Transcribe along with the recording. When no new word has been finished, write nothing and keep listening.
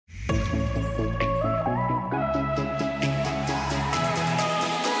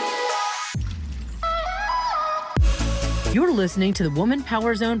You're listening to the Woman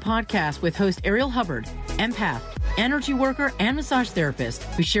Power Zone podcast with host Ariel Hubbard, empath, energy worker, and massage therapist.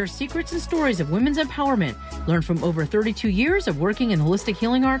 We share secrets and stories of women's empowerment, learn from over 32 years of working in holistic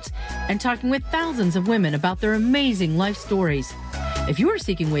healing arts, and talking with thousands of women about their amazing life stories. If you are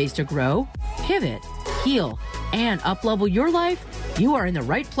seeking ways to grow, pivot, heal, and up-level your life, you are in the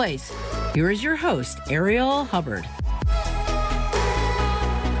right place. Here is your host, Ariel Hubbard.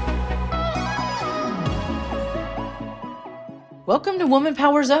 Welcome to Woman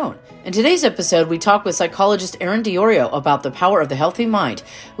Power Zone. In today's episode, we talk with psychologist Erin about the power of the healthy mind,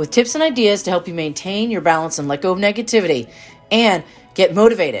 with tips and ideas to help you maintain your balance and let go of negativity and get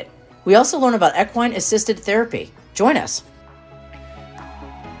motivated. We also learn about equine-assisted therapy. Join us.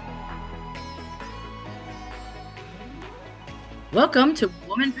 Welcome to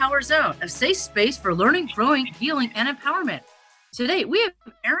Woman Power Zone, a safe space for learning, growing, healing, and empowerment. Today, we have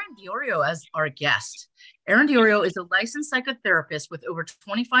Erin as our guest. Erin is a licensed psychotherapist with over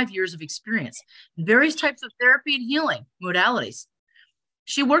 25 years of experience in various types of therapy and healing modalities.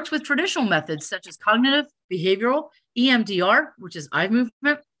 She works with traditional methods such as cognitive, behavioral, EMDR, which is eye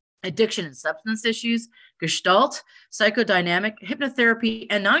movement, addiction and substance issues, Gestalt, psychodynamic, hypnotherapy,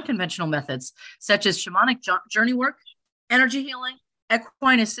 and non-conventional methods such as shamanic journey work, energy healing,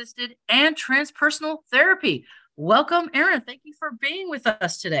 equine-assisted, and transpersonal therapy. Welcome, Erin. Thank you for being with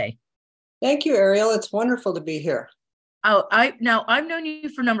us today. Thank you, Ariel. It's wonderful to be here. I've known you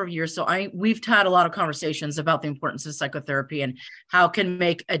for a number of years, so we've had a lot of conversations about the importance of psychotherapy and how it can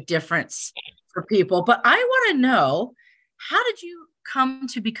make a difference for people. But I want to know, how did you come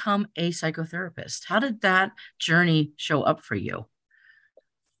to become a psychotherapist? How did that journey show up for you?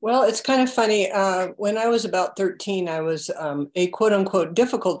 Well, it's kind of funny. When I was about 13, I was a quote unquote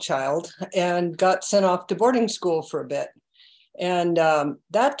difficult child and got sent off to boarding school for a bit. And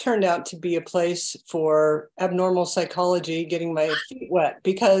that turned out to be a place for abnormal psychology, getting my feet wet,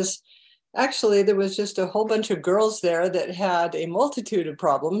 because actually there was just a whole bunch of girls there that had a multitude of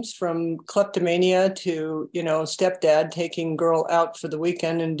problems, from kleptomania to, stepdad taking girl out for the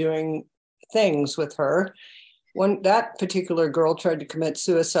weekend and doing things with her. That particular girl tried to commit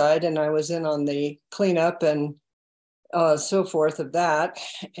suicide, and I was in on the cleanup and so forth of that.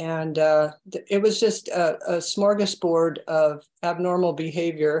 And it was just a smorgasbord of abnormal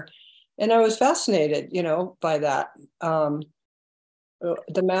behavior. And I was fascinated, by that.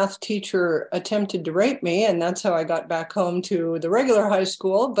 The math teacher attempted to rape me, and that's how I got back home to the regular high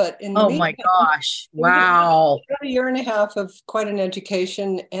school. But in the my gosh, wow. A year and a half of quite an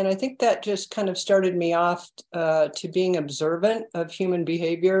education. And I think that just kind of started me off to being observant of human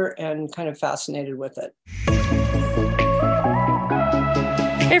behavior and kind of fascinated with it.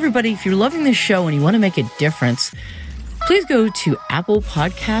 Hey everybody, if you're loving this show and you want to make a difference, please go to Apple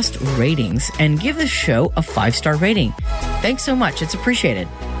Podcast Ratings and give this show a 5-star rating. Thanks so much. It's appreciated.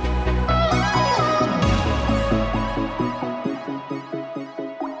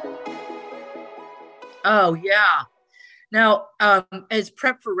 Oh, yeah. Now, as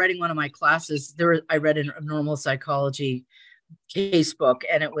prep for writing one of my classes, I read an abnormal psychology case book,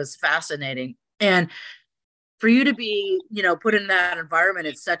 and it was fascinating. And for you to be, put in that environment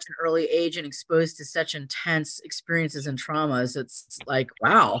at such an early age and exposed to such intense experiences and traumas, it's like,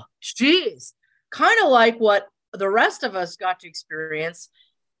 wow, geez, kind of like what the rest of us got to experience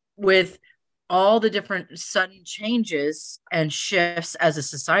with all the different sudden changes and shifts as a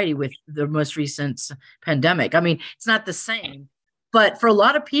society with the most recent pandemic. I mean, it's not the same. But for a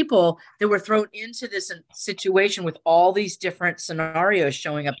lot of people that were thrown into this situation with all these different scenarios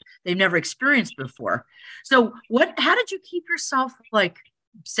showing up they've never experienced before. So how did you keep yourself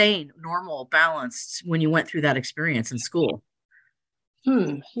sane, normal, balanced when you went through that experience in school?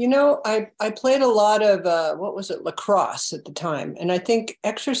 I played a lot of, lacrosse at the time. And I think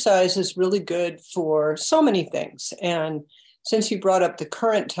exercise is really good for so many things. And since you brought up the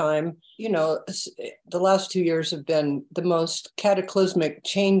current time, the last 2 years have been the most cataclysmic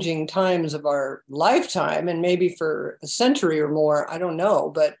changing times of our lifetime, and maybe for a century or more, I don't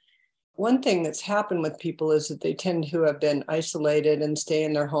know. But one thing that's happened with people is that they tend to have been isolated and stay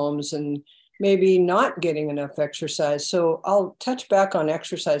in their homes and maybe not getting enough exercise. So I'll touch back on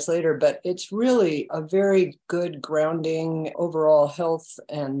exercise later, but it's really a very good grounding overall health,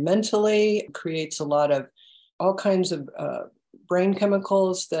 and mentally creates a lot of all kinds of brain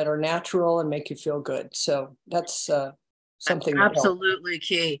chemicals that are natural and make you feel good. So that's something absolutely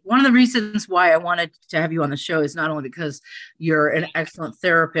key. One of the reasons why I wanted to have you on the show is not only because you're an excellent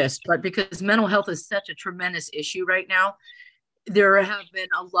therapist, but because mental health is such a tremendous issue right now. There have been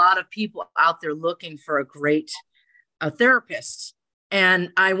a lot of people out there looking for a great therapist And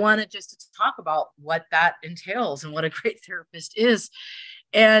I wanted just to talk about what that entails and what a great therapist is,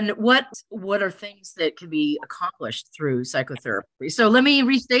 and what are things that can be accomplished through psychotherapy. So let me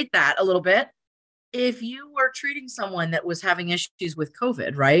restate that a little bit. If you were treating someone that was having issues with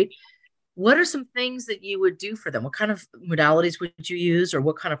COVID, right? What are some things that you would do for them? What kind of modalities would you use, or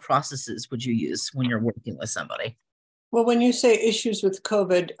what kind of processes would you use when you're working with somebody? Well, when you say issues with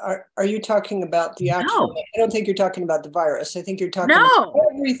COVID, are you talking about the actual? No, I don't think you're talking about the virus. I think you're talking about no.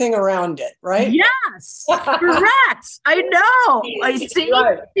 everything around it, right? Yes, correct. I know. I see.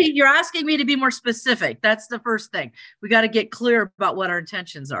 Right. You're asking me to be more specific. That's the first thing. We got to get clear about what our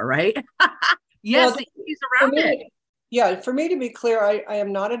intentions are, right? Yes, Well, the issues for around it. me, yeah, for me to be clear, I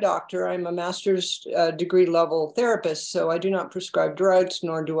am not a doctor. I'm a master's degree level therapist, so I do not prescribe drugs,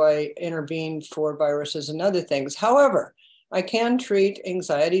 nor do I intervene for viruses and other things. However, I can treat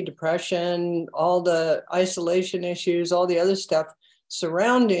anxiety, depression, all the isolation issues, all the other stuff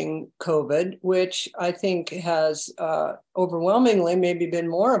surrounding COVID, which I think has overwhelmingly maybe been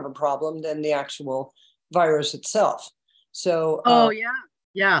more of a problem than the actual virus itself. So, Oh, yeah.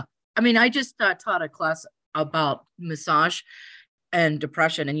 Yeah. I mean, I just taught a class about massage and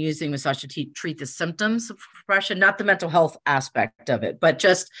depression, and using massage to treat the symptoms of depression, not the mental health aspect of it, but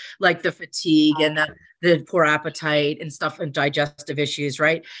just like the fatigue and the poor appetite and stuff and digestive issues,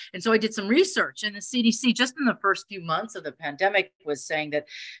 right? And so I did some research, and the CDC, just in the first few months of the pandemic, was saying that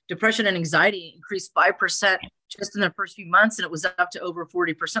depression and anxiety increased 5% just in the first few months, and it was up to over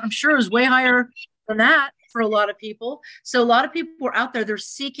 40%. I'm sure it was way higher than that for a lot of people. So a lot of people are out there, they're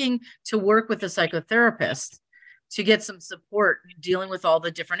seeking to work with a psychotherapist to get some support dealing with all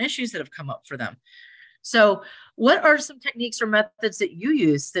the different issues that have come up for them. So what are some techniques or methods that you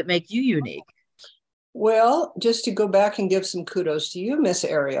use that make you unique? well, just to go back and give some kudos to you, Miss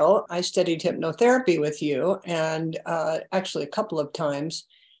Ariel, I studied hypnotherapy with you, and actually a couple of times.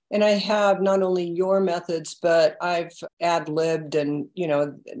 And I have not only your methods, but I've ad-libbed, and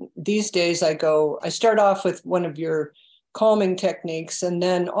these days I start off with one of your calming techniques, and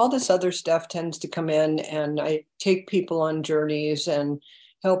then all this other stuff tends to come in, and I take people on journeys and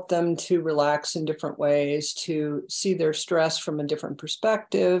help them to relax in different ways, to see their stress from a different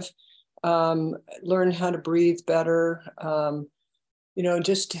perspective, learn how to breathe better.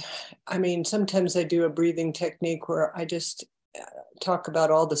 Sometimes I do a breathing technique where I just talk about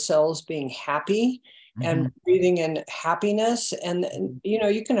all the cells being happy and breathing in happiness. And,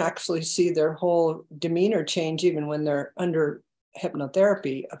 you can actually see their whole demeanor change even when they're under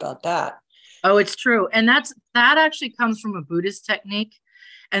hypnotherapy about that. Oh, it's true. And that actually comes from a Buddhist technique.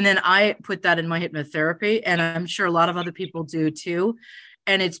 And then I put that in my hypnotherapy, and I'm sure a lot of other people do too.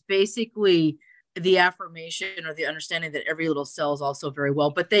 And it's basically the affirmation or the understanding that every little cell is also very well,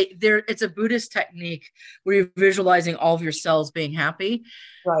 but it's a Buddhist technique where you're visualizing all of your cells being happy.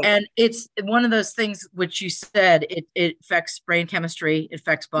 Right. And it's one of those things which you said, it affects brain chemistry, it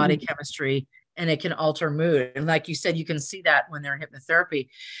affects body chemistry, and it can alter mood. And like you said, you can see that when they're in hypnotherapy.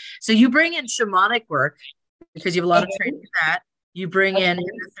 So you bring in shamanic work because you have a lot of training in that. You bring in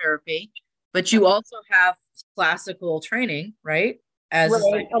hypnotherapy, but you also have classical training, right?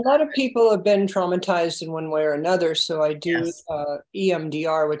 Right. A lot of people have been traumatized in one way or another. So I do Yes.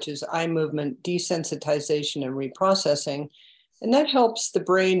 EMDR, which is eye movement desensitization and reprocessing. And that helps the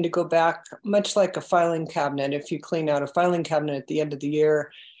brain to go back, much like a filing cabinet. If you clean out a filing cabinet at the end of the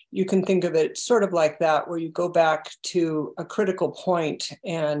year, you can think of it sort of like that, where you go back to a critical point.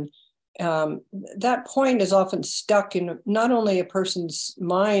 And that point is often stuck in not only a person's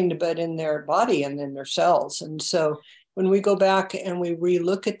mind, but in their body and in their cells. And so when we go back and we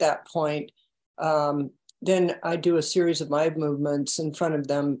relook at that point, then I do a series of eye movements in front of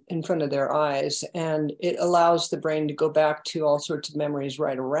them, in front of their eyes, and it allows the brain to go back to all sorts of memories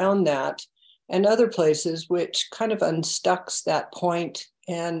right around that and other places, which kind of unstucks that point.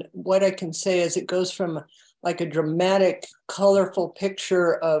 And what I can say is it goes from like a dramatic, colorful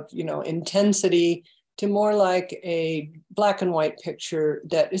picture of, intensity to more like a black and white picture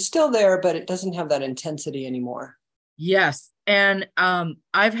that is still there, but it doesn't have that intensity anymore. Yes. And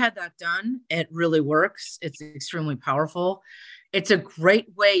I've had that done. It really works. It's extremely powerful. It's a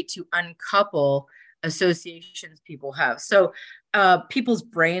great way to uncouple associations people have. So people's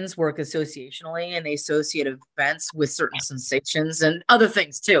brains work associationally, and they associate events with certain sensations and other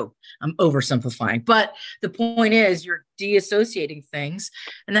things too. I'm oversimplifying, but the point is you're deassociating things,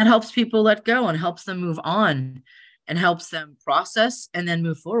 and that helps people let go and helps them move on and helps them process and then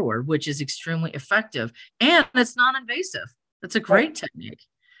move forward, which is extremely effective. And it's non-invasive. That's a great technique.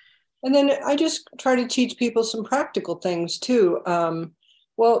 And then I just try to teach people some practical things too.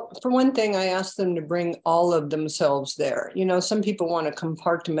 Well, for one thing, I ask them to bring all of themselves there. Some people want to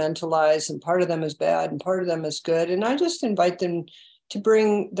compartmentalize, and part of them is bad and part of them is good. And I just invite them to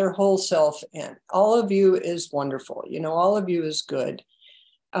bring their whole self in. All of you is wonderful. All of you is good.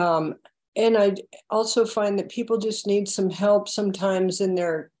 Um, and I also find that people just need some help sometimes in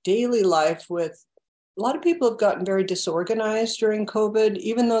their daily life with a lot of people have gotten very disorganized during COVID.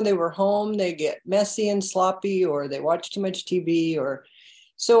 Even though they were home, they get messy and sloppy, or they watch too much TV, or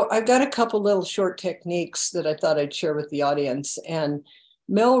so I've got a couple little short techniques that I thought I'd share with the audience. And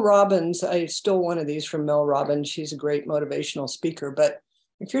Mel Robbins, I stole one of these from Mel Robbins. She's a great motivational speaker. But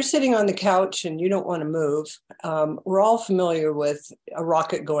if you're sitting on the couch and you don't want to move, we're all familiar with a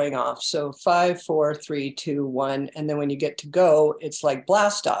rocket going off. So 5, 4, 3, 2, 1. And then when you get to go, it's like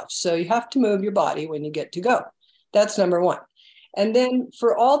blast off. So you have to move your body when you get to go. That's number one. And then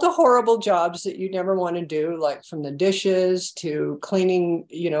for all the horrible jobs that you never want to do, like from the dishes to cleaning,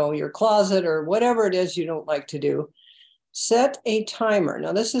 your closet or whatever it is you don't like to do, set a timer.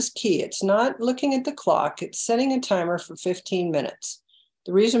 Now, this is key. It's not looking at the clock. It's setting a timer for 15 minutes.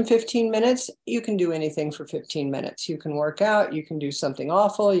 The reason 15 minutes, you can do anything for 15 minutes. You can work out, you can do something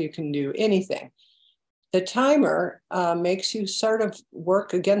awful, you can do anything. The timer makes you sort of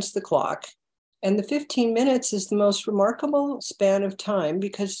work against the clock. And the 15 minutes is the most remarkable span of time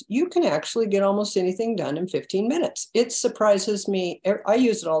because you can actually get almost anything done in 15 minutes. It surprises me. I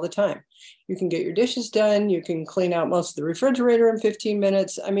use it all the time. You can get your dishes done. You can clean out most of the refrigerator in 15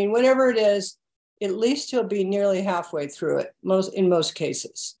 minutes. I mean, whatever it is, at least you'll be nearly halfway through it in most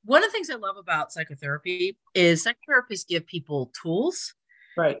cases. One of the things I love about psychotherapy is psychotherapists give people tools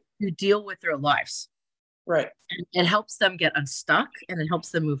right to deal with their lives. Right. And it helps them get unstuck, and it helps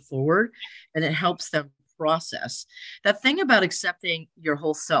them move forward, and it helps them process. That thing about accepting your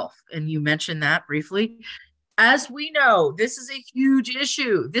whole self, and you mentioned that briefly. As we know, this is a huge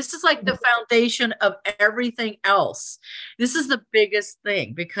issue. This is like the foundation of everything else. This is the biggest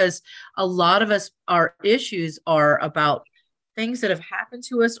thing because a lot of us, our issues are about things that have happened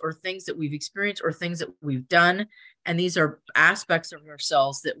to us or things that we've experienced or things that we've done. And these are aspects of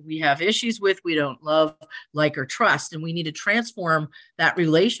ourselves that we have issues with, we don't love, like, or trust. And we need to transform that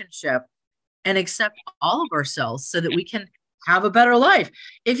relationship and accept all of ourselves so that we can have a better life.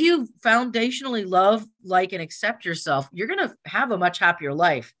 If you foundationally love, like, and accept yourself, you're going to have a much happier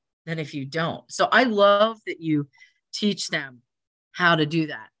life than if you don't. So I love that you teach them how to do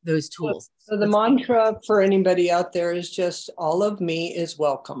that, those tools. So the mantra for anybody out there is just all of me is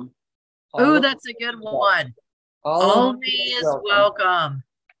welcome. Oh, that's a good one. All of me is welcome.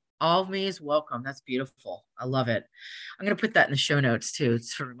 All of me is welcome. That's beautiful. I love it. I'm going to put that in the show notes too,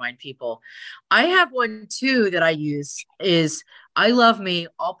 to remind people. I have one too that I use is I love me,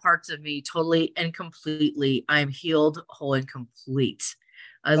 all parts of me, totally and completely. I'm healed, whole, and complete.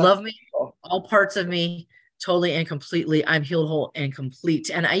 I love me, all parts of me, totally and completely. I'm healed, whole, and complete.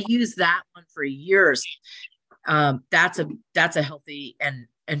 And I use that one for years. That's a healthy and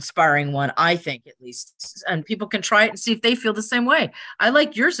inspiring one, I think, at least. And people can try it and see if they feel the same way. I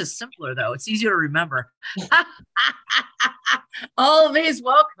like yours is simpler though. It's easier to remember. All of me is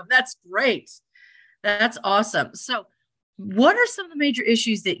welcome. That's great. That's awesome. So what are some of the major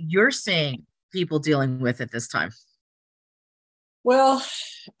issues that you're seeing people dealing with at this time? Well,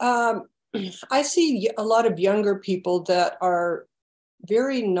 I see a lot of younger people that are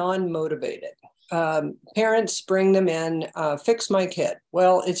very non-motivated. Parents bring them in, fix my kid.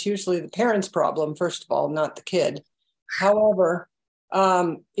 Well, it's usually the parent's problem, first of all, not the kid. However,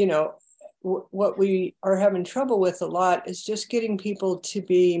 what we are having trouble with a lot is just getting people to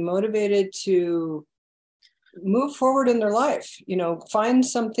be motivated to move forward in their life, find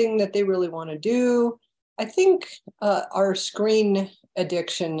something that they really want to do. I think our screen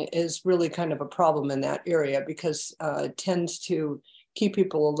addiction is really kind of a problem in that area because it tends to keep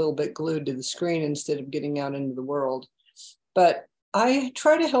people a little bit glued to the screen instead of getting out into the world. But I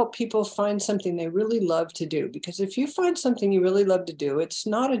try to help people find something they really love to do, because if you find something you really love to do, it's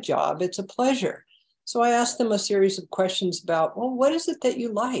not a job, it's a pleasure. So I ask them a series of questions about, well, what is it that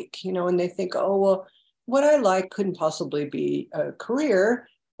you like? And they think, oh, well, what I like couldn't possibly be a career.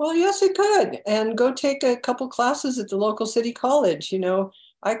 Well, yes, it could. And go take a couple classes at the local city college.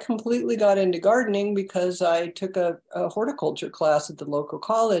 I completely got into gardening because I took a horticulture class at the local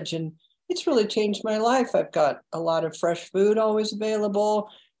college, and it's really changed my life. I've got a lot of fresh food always available,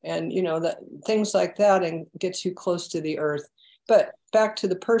 and things like that, and gets you close to the earth. But back to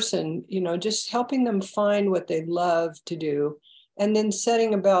the person, just helping them find what they love to do, and then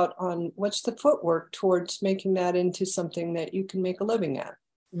setting about on what's the footwork towards making that into something that you can make a living at.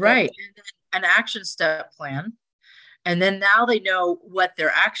 Right. An action step plan. And then now they know what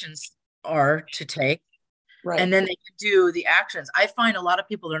their actions are to take. Right. And then they can do the actions. I find a lot of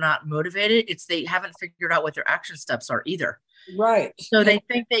people, they're not motivated. It's they haven't figured out what their action steps are either. Right. So they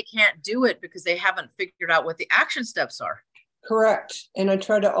think they can't do it because they haven't figured out what the action steps are. Correct. And I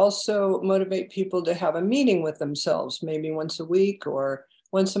try to also motivate people to have a meeting with themselves, maybe once a week or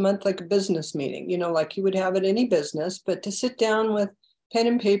once a month, like a business meeting, like you would have at any business, but to sit down with pen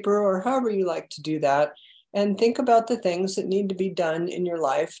and paper or however you like to do that and think about the things that need to be done in your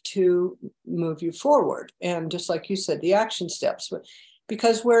life to move you forward. And just like you said, the action steps.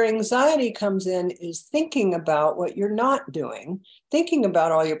 Because where anxiety comes in is thinking about what you're not doing, thinking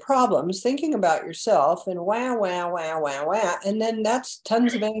about all your problems, thinking about yourself, and wah, wah, wah, wah, wah. And then that's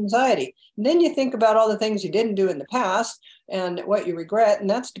tons of anxiety. And then you think about all the things you didn't do in the past and what you regret, and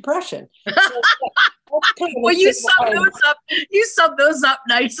that's depression. So that's kind of Well, you sum those up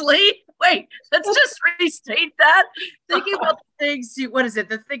nicely. Wait, let's just restate that. Thinking about the things what is it?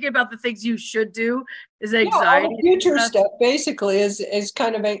 The thinking about the things you should do is anxiety. All the future stuff basically is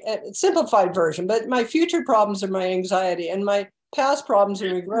kind of a simplified version, but my future problems are my anxiety, and my past problems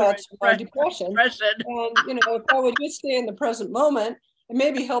and regrets are my depression. And if I would just stay in the present moment and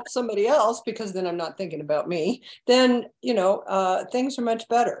maybe help somebody else, because then I'm not thinking about me, then things are much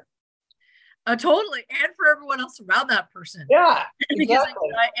better. Totally. And for everyone else around that person. Yeah, because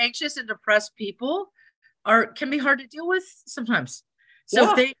anxious and depressed people can be hard to deal with sometimes.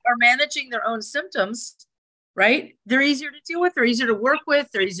 So if they are managing their own symptoms, right, they're easier to deal with, they're easier to work with,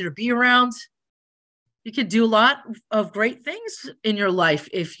 they're easier to be around. You can do a lot of great things in your life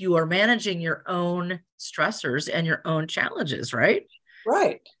if you are managing your own stressors and your own challenges, right?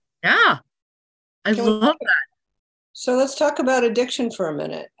 Right. Yeah. I love that. So let's talk about addiction for a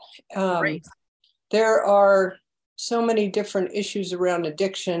minute. Great. There are so many different issues around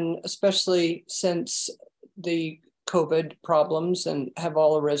addiction, especially since the COVID problems and have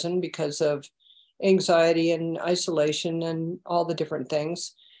all arisen because of anxiety and isolation and all the different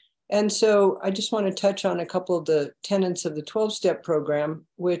things. And so I just want to touch on a couple of the tenets of the 12-step program,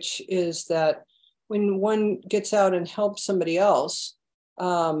 which is that when one gets out and helps somebody else,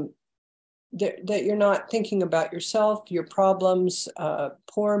 that you're not thinking about yourself, your problems,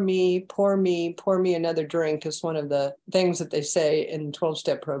 poor me, poor me, pour me another drink is one of the things that they say in the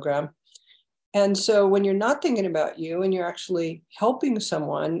 12-step program. And so when you're not thinking about you and you're actually helping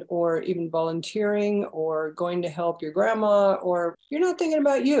someone or even volunteering or going to help your grandma, or you're not thinking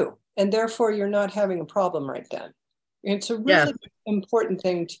about you, and therefore you're not having a problem right then. It's a really important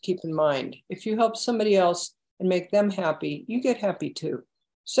thing to keep in mind. If you help somebody else and make them happy, you get happy too.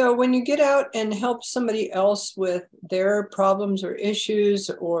 So when you get out and help somebody else with their problems or issues,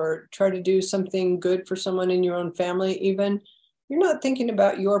 or try to do something good for someone in your own family, even, you're not thinking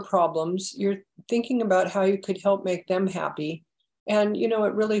about your problems. You're thinking about how you could help make them happy. And,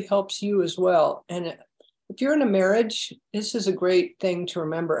 it really helps you as well. And if you're in a marriage, this is a great thing to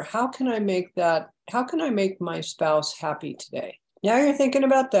remember. How can I make my spouse happy today? Now you're thinking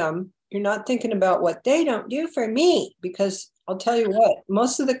about them. You're not thinking about what they don't do for me, because I'll tell you what,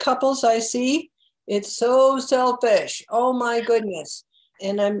 most of the couples I see, it's so selfish. Oh my goodness.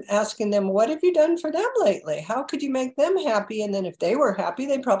 And I'm asking them, what have you done for them lately? How could you make them happy? And then if they were happy,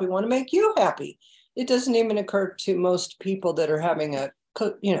 they probably want to make you happy. It doesn't even occur to most people that are having a,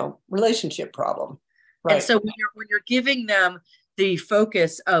 relationship problem. Right. And so when you're giving them the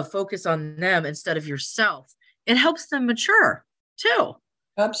focus on them instead of yourself, it helps them mature too.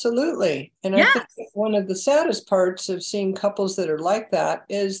 Absolutely. And I think one of the saddest parts of seeing couples that are like that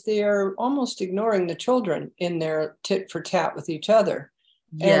is they're almost ignoring the children in their tit for tat with each other.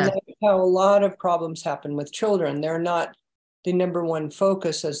 And that's how a lot of problems happen with children. They're not the number one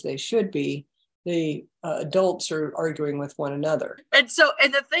focus as they should be. The adults are arguing with one another. And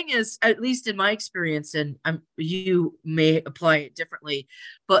the thing is, at least in my experience, and you may apply it differently,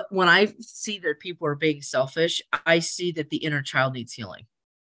 but when I see that people are being selfish, I see that the inner child needs healing.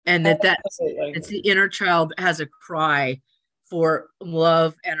 And it's the inner child has a cry for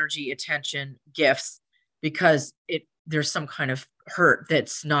love, energy, attention, gifts, because there's some kind of hurt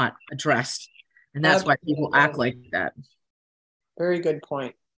that's not addressed. And that's why people act like that. Very good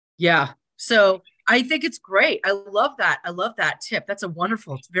point. Yeah. So I think it's great. I love that. I love that tip. That's a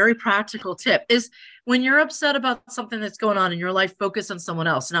wonderful, very practical tip, is when you're upset about something that's going on in your life, focus on someone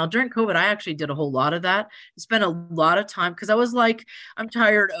else. Now, during COVID, I actually did a whole lot of that. I spent a lot of time because I was like, I'm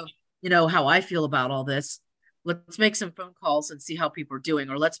tired of, how I feel about all this. Let's make some phone calls and see how people are doing,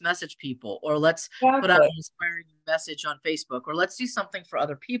 or let's message people, or let's put out an inspiring message on Facebook, or let's do something for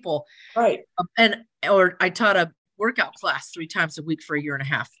other people. Right. Or I taught a workout class 3 times a week for a year and a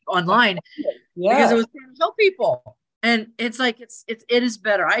half online because it was trying to help people. And it's like it is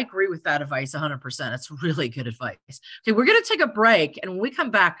better. I agree with that advice 100%. It's really good advice. Okay, we're going to take a break, and when we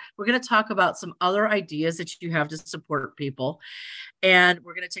come back, we're going to talk about some other ideas that you have to support people. And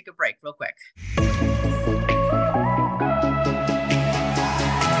we're going to take a break real quick.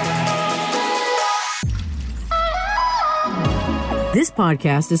 This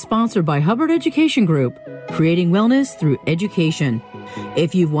podcast is sponsored by Hubbard Education Group, creating wellness through education.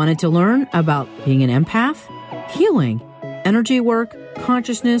 If you've wanted to learn about being an empath, healing, energy work,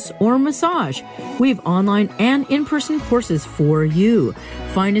 consciousness, or massage, we have online and in-person courses for you.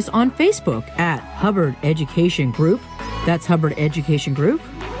 Find us on Facebook at Hubbard Education Group. That's Hubbard Education Group.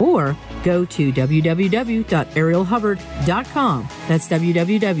 Or go to www.arielhubbard.com. That's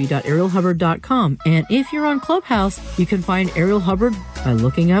www.arielhubbard.com. And if you're on Clubhouse, you can find Ariel Hubbard by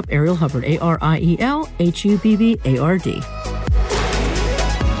looking up Ariel Hubbard, ArielHubbard.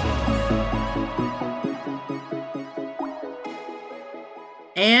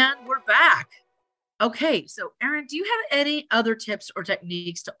 And we're back. Okay, so Erin, do you have any other tips or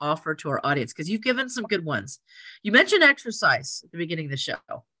techniques to offer to our audience? Because you've given some good ones. You mentioned exercise at the beginning of the show.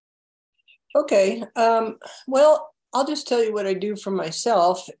 Okay. Well, I'll just tell you what I do for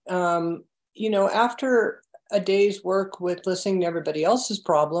myself. After a day's work with listening to everybody else's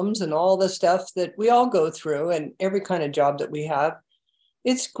problems and all the stuff that we all go through and every kind of job that we have,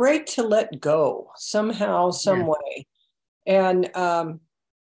 it's great to let go somehow, some way. And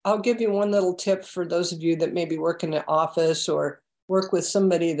I'll give you one little tip for those of you that maybe work in an office or work with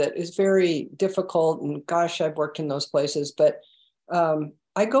somebody that is very difficult. And gosh, I've worked in those places, but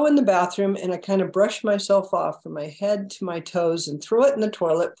I go in the bathroom and I kind of brush myself off from my head to my toes and throw it in the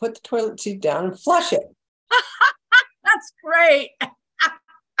toilet, put the toilet seat down and flush it. That's great.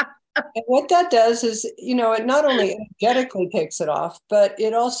 And what that does is, it not only energetically takes it off, but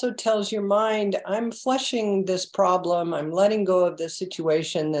it also tells your mind, I'm flushing this problem. I'm letting go of this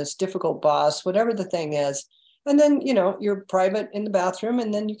situation, this difficult boss, whatever the thing is. And then, you're private in the bathroom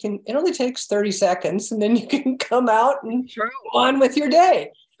and then it only takes 30 seconds and then you can come out and go on with your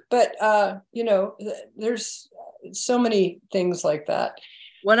day. But, there's so many things like that.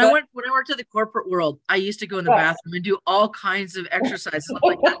 When I worked in the corporate world, I used to go in the bathroom and do all kinds of exercises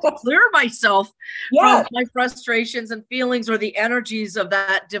like to clear myself from my frustrations and feelings or the energies of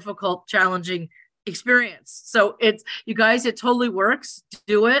that difficult, challenging experience. So you guys, it totally works.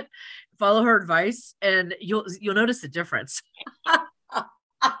 Do it. Follow her advice and you'll notice the difference. I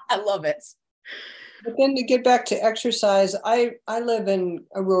love it. But then to get back to exercise, I live in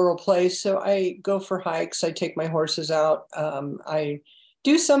a rural place, so I go for hikes. I take my horses out. I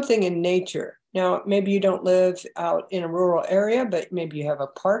do something in nature. Now, maybe you don't live out in a rural area, but maybe you have a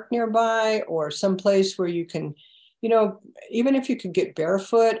park nearby or someplace where you can, even if you could get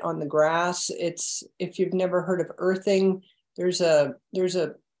barefoot on the grass, if you've never heard of earthing, there's a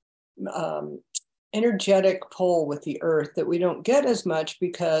energetic pull with the earth that we don't get as much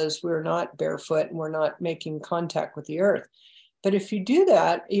because we're not barefoot and we're not making contact with the earth. But if you do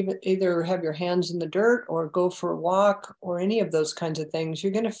that, either have your hands in the dirt or go for a walk or any of those kinds of things,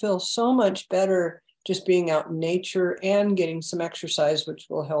 you're going to feel so much better just being out in nature and getting some exercise, which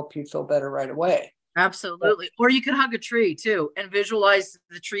will help you feel better right away. Absolutely. Or you can hug a tree too and visualize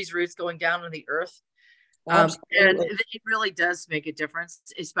the tree's roots going down in the earth. And it really does make a difference,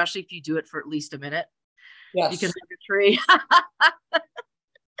 especially if you do it for at least a minute. Yes. You can hug a tree.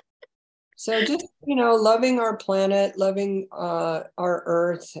 So just, loving our planet, loving our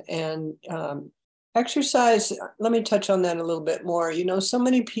earth and exercise. Let me touch on that a little bit more. So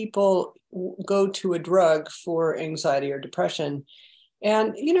many people go to a drug for anxiety or depression.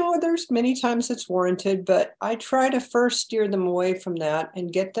 And, there's many times it's warranted, but I try to first steer them away from that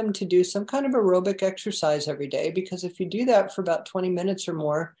and get them to do some kind of aerobic exercise every day. Because if you do that for about 20 minutes or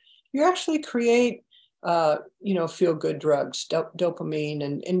more, you actually create feel-good drugs, dopamine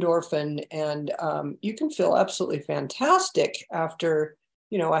and endorphin, and you can feel absolutely fantastic after,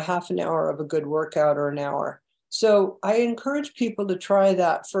 a half an hour of a good workout or an hour. So I encourage people to try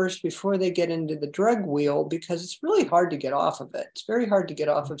that first before they get into the drug wheel, because it's really hard to get off of it. It's very hard to get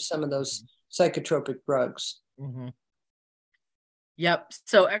off of some of those psychotropic drugs. Mm-hmm. Yep.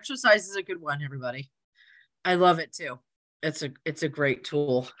 So exercise is a good one, everybody. I love it too. It's a great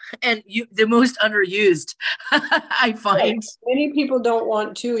tool and the most underused, I find. Many people don't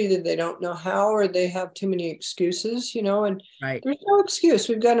want to, either they don't know how or they have too many excuses, and right. There's no excuse.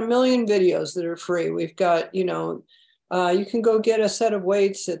 We've got a million videos that are free. We've got, you can go get a set of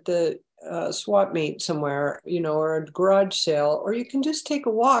weights at the swap meet somewhere, or a garage sale, or you can just take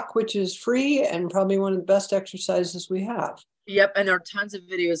a walk, which is free and probably one of the best exercises we have. Yep, and there are tons of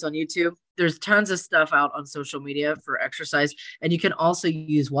videos on YouTube. There's tons of stuff out on social media for exercise, and you can also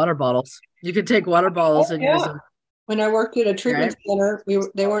use water bottles. You can take water bottles Oh, and use yeah. them. When I worked at a Okay. treatment center,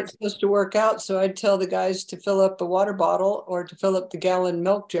 they weren't supposed to work out, so I'd tell the guys to fill up the water bottle or to fill up the gallon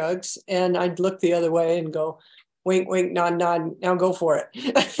milk jugs, and I'd look the other way and go, wink, wink, nod, nod. Now go for it.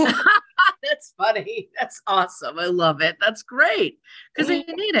 That's funny. That's awesome. I love it. That's great because they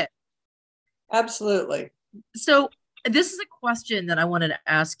need it. Absolutely. So, this is a question that I wanted to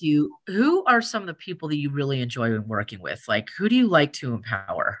ask you. Who are some of the people that you really enjoy working with? Like, who do you like to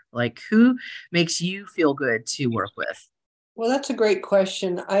empower? Like, who makes you feel good to work with? Well, that's a great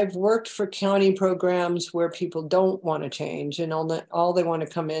question. I've worked for county programs where people don't want to change, and all they want to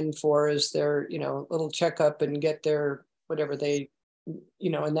come in for is their, little checkup and get their whatever they,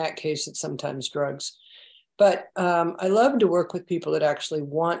 in that case, it's sometimes drugs. But I love to work with people that actually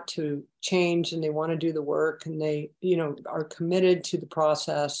want to change and they want to do the work and they, are committed to the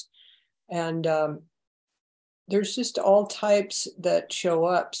process. And there's just all types that show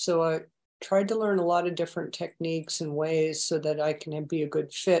up. So I tried to learn a lot of different techniques and ways so that I can be a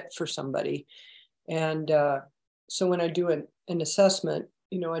good fit for somebody. And so when I do an assessment,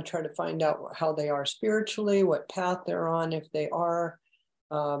 I try to find out how they are spiritually, what path they're on, if they are,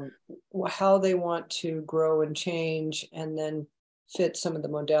 how they want to grow and change, and then fit some of the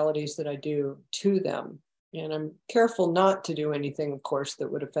modalities that I do to them. And I'm careful not to do anything, of course,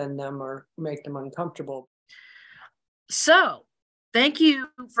 that would offend them or make them uncomfortable. So, thank you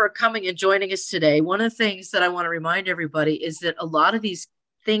for coming and joining us today. One of the things that I want to remind everybody is that a lot of these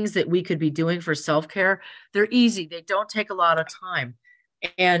things that we could be doing for self-care, they're easy. They don't take a lot of time.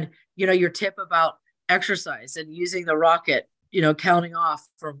 And, your tip about exercise and using the rocket, counting off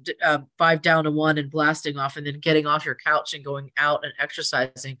from 5 down to 1 and blasting off and then getting off your couch and going out and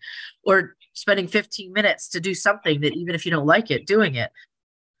exercising, or spending 15 minutes to do something that even if you don't like it, doing it,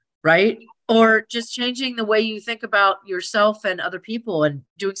 right? Or just changing the way you think about yourself and other people and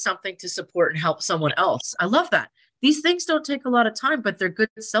doing something to support and help someone else. I love that. These things don't take a lot of time, but they're good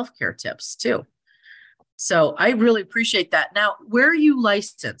self-care tips too. So I really appreciate that. Now, where are you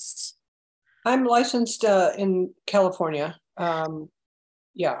licensed? I'm licensed in California.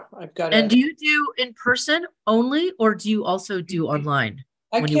 Yeah, I've got And a. do you do in person only, or do you also do online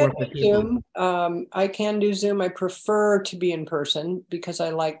I when you can work with do people? Zoom. I can do Zoom. I prefer to be in person because I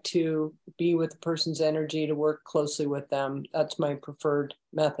like to be with the person's energy to work closely with them. That's my preferred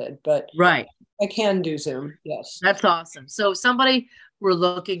method, but Right. I can do Zoom. Yes. That's awesome. So if somebody were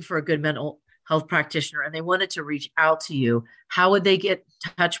looking for a good mental health practitioner and they wanted to reach out to you, how would they get in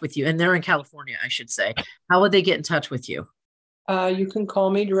touch with you? And they're in California, I should say. How would they get in touch with you? You can call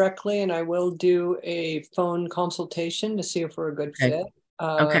me directly and I will do a phone consultation to see if we're a good Okay. fit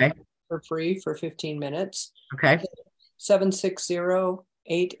Okay. for free for 15 minutes. Okay.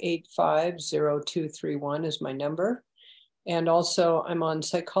 760-885-0231 is my number. And also I'm on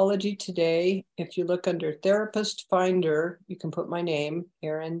Psychology Today. If you look under Therapist Finder, you can put my name,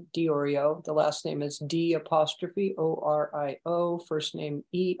 Erin Diorio. The last name is D''Orio, first name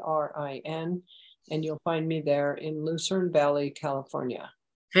Erin, and you'll find me there in Lucerne Valley, California.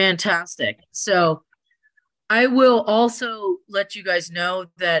 Fantastic. So I will also let you guys know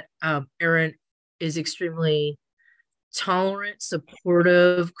that Erin is extremely tolerant,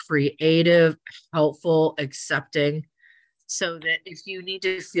 supportive, creative, helpful, accepting. So that if you need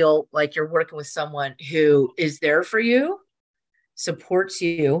to feel like you're working with someone who is there for you, supports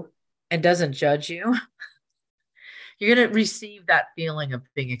you, and doesn't judge you, you're going to receive that feeling of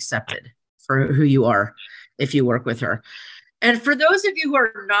being accepted for who you are if you work with her. And for those of you who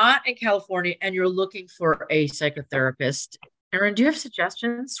are not in California and you're looking for a psychotherapist, Erin, do you have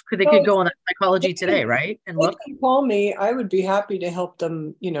suggestions? They Well, could go on Psychology Today, right? And they look. can call me. I would be happy to help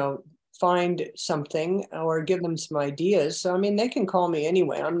them, find something or give them some ideas. So, I mean, they can call me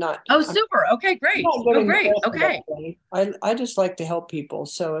anyway. Oh, I'm super. Okay, great. not Oh, getting great. Okay. I just like to help people.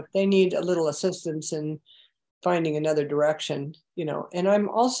 So if they need a little assistance in finding another direction, and I'm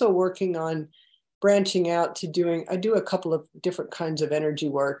also working on branching out to I do a couple of different kinds of energy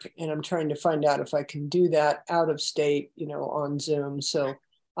work, and I'm trying to find out if I can do that out of state, on Zoom. So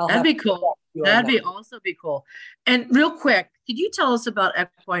I'll That'd have be to cool. you on That'd that. be also be cool. And real quick, could you tell us about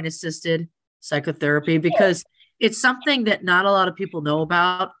equine assisted psychotherapy? Because it's something that not a lot of people know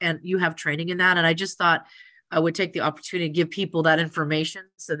about, and you have training in that. And I just thought I would take the opportunity to give people that information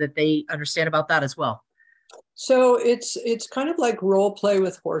so that they understand about that as well. So it's kind of like role play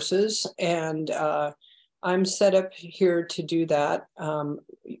with horses, and I'm set up here to do that.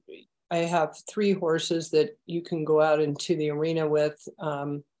 I have 3 horses that you can go out into the arena with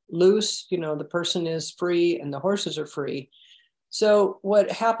loose. The person is free and the horses are free. So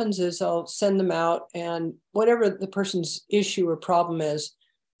what happens is I'll send them out, and whatever the person's issue or problem is,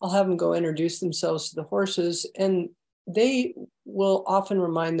 I'll have them go introduce themselves to the horses, and they will often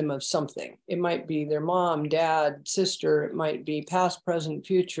remind them of something. It might be their mom, dad, sister. It might be past, present,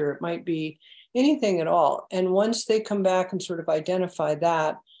 future. It might be anything at all. And once they come back and sort of identify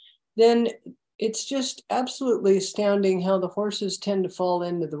that, then it's just absolutely astounding how the horses tend to fall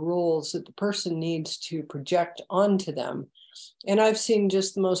into the roles that the person needs to project onto them. And I've seen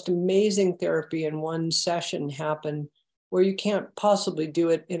just the most amazing therapy in one session happen, where you can't possibly do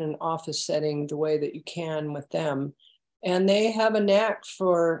it in an office setting the way that you can with them. And they have a knack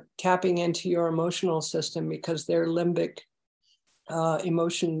for tapping into your emotional system, because their limbic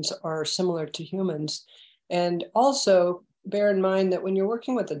emotions are similar to humans. And also bear in mind that when you're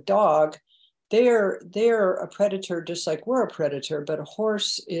working with a dog, they're a predator just like we're a predator, but a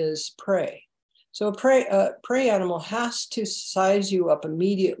horse is prey. So a prey animal has to size you up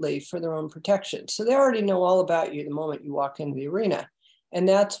immediately for their own protection. So they already know all about you the moment you walk into the arena. And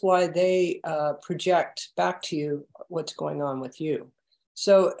that's why they project back to you what's going on with you.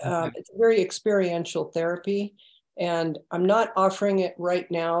 So it's a very experiential therapy. And I'm not offering it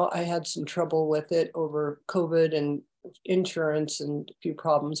right now. I had some trouble with it over COVID and insurance and a few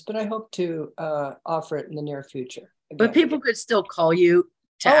problems, but I hope to offer it in the near future. Again. But people could still call you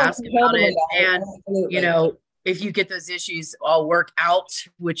to ask about it. And, absolutely. you know, if you get those issues all worked out,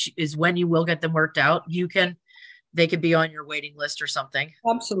 which is when you will get them worked out, they could be on your waiting list or something.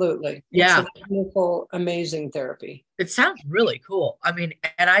 Absolutely. Yeah. It's a wonderful, amazing therapy. It sounds really cool. I mean,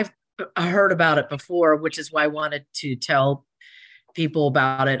 and I've heard about it before, which is why I wanted to tell people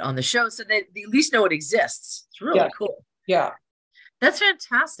about it on the show, so they at least know it exists. It's really cool. Yeah. That's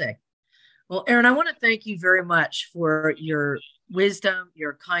fantastic. Well, Erin, I want to thank you very much for your wisdom,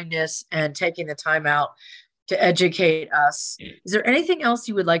 your kindness, and taking the time out to educate us. Is there anything else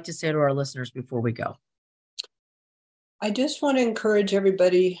you would like to say to our listeners before we go? I just want to encourage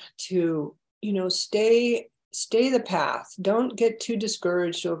everybody to, stay the path. Don't get too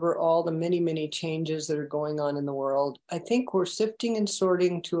discouraged over all the many, many changes that are going on in the world. I think we're sifting and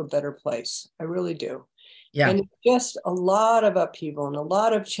sorting to a better place. I really do. Yeah. And it's just a lot of upheaval and a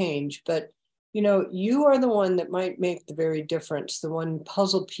lot of change, but you are the one that might make the very difference, the one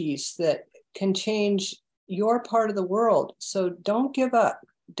puzzle piece that can change your part of the world. So don't give up.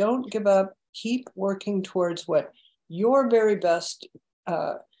 Don't give up. Keep working towards what your very best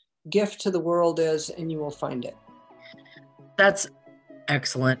gift to the world is, and you will find it. That's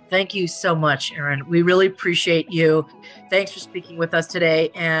excellent. Thank you so much, Erin. We really appreciate you. Thanks for speaking with us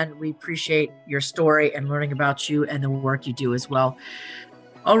today, and we appreciate your story and learning about you and the work you do as well.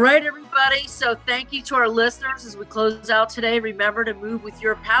 All right, everybody. So thank you to our listeners as we close out today. Remember to move with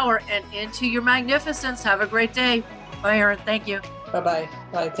your power and into your magnificence. Have a great day. Bye, Erin. Thank you. Bye-bye.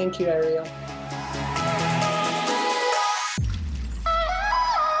 Bye. Thank you, Ariel.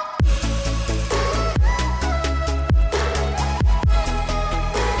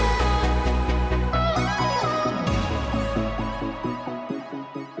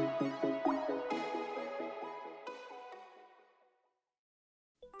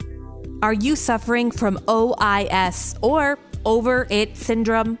 Are you suffering from OIS or over it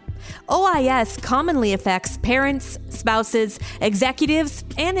syndrome? OIS commonly affects parents, spouses, executives,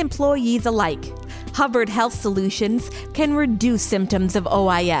 and employees alike. Hubbard Health Solutions can reduce symptoms of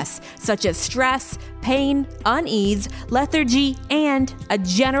OIS, such as stress, pain, unease, lethargy, and a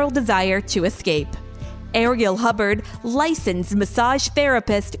general desire to escape. Ariel Hubbard, licensed massage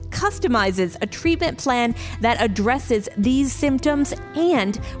therapist, customizes a treatment plan that addresses these symptoms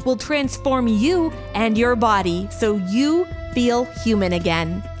and will transform you and your body so you feel human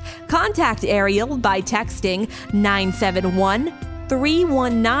again. Contact Ariel by texting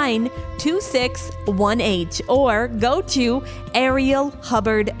 971-319-2618 or go to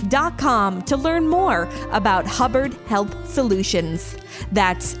arielhubbard.com to learn more about Hubbard Health Solutions.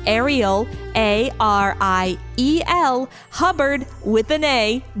 That's Ariel, ARIEL, Hubbard with an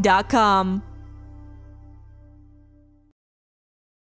A.com.